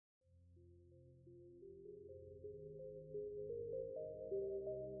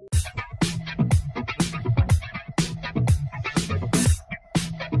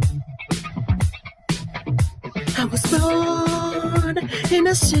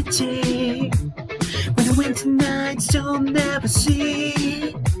the city, when the winter nights don't never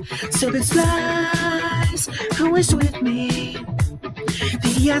see. So this life's always with me.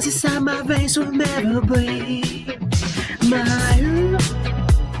 The ice inside my veins will never bleed. My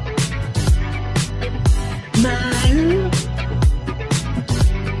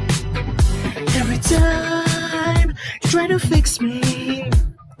every time you try to fix me,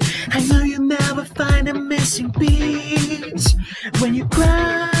 I know you'll never find a missing piece. When you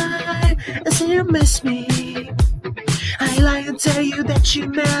cry and say you miss me, I lie and tell you that you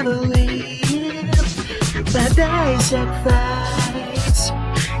never leave. But I sacrifice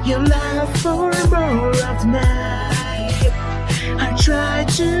your love for more of the night. I try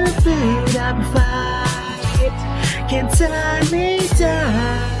to build up a fight, can't tie me down.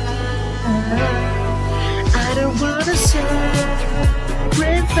 I don't wanna sacrifice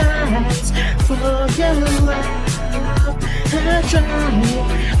for your love. I try,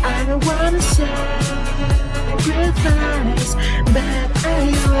 I don't wanna sacrifice, but I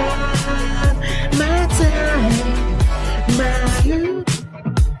love my time, my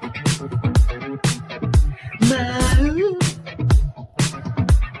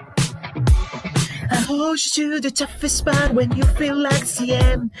I hold you to the toughest spot when you feel like it's the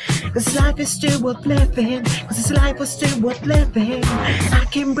end. Cause life is still worth living, cause this life was still worth living. I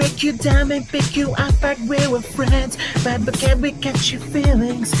can break you down and pick you up like we were friends, but can we catch your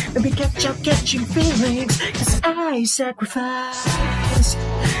feelings? Maybe catch your catching feelings. Cause I sacrifice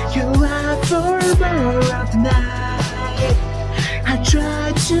you out for more of the night. I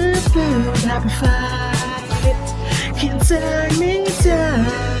try to build up a fight, can't tie me down.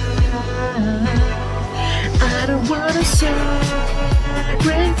 I don't wanna sacrifice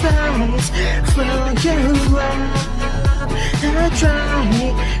for your love. I try,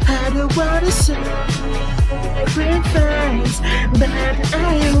 I don't wanna sacrifice, but I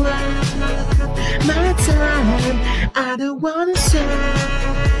love my time. I don't wanna sacrifice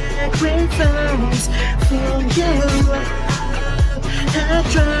for your love. I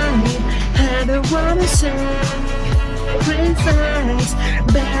try, I don't wanna sacrifice,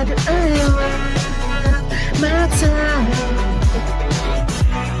 but I love my time.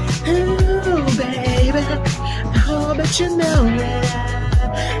 Ooh, baby, I hope that you know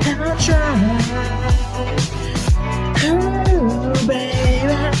that I'll try. Ooh,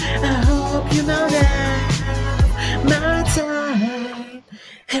 baby, I hope you know that my time.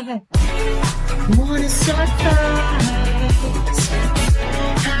 Hey, wanna sacrifice,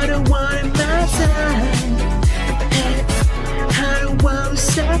 I don't want my time. Hey, I don't want to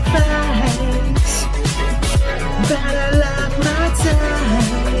sacrifice, but I love my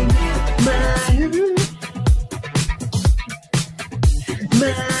time, my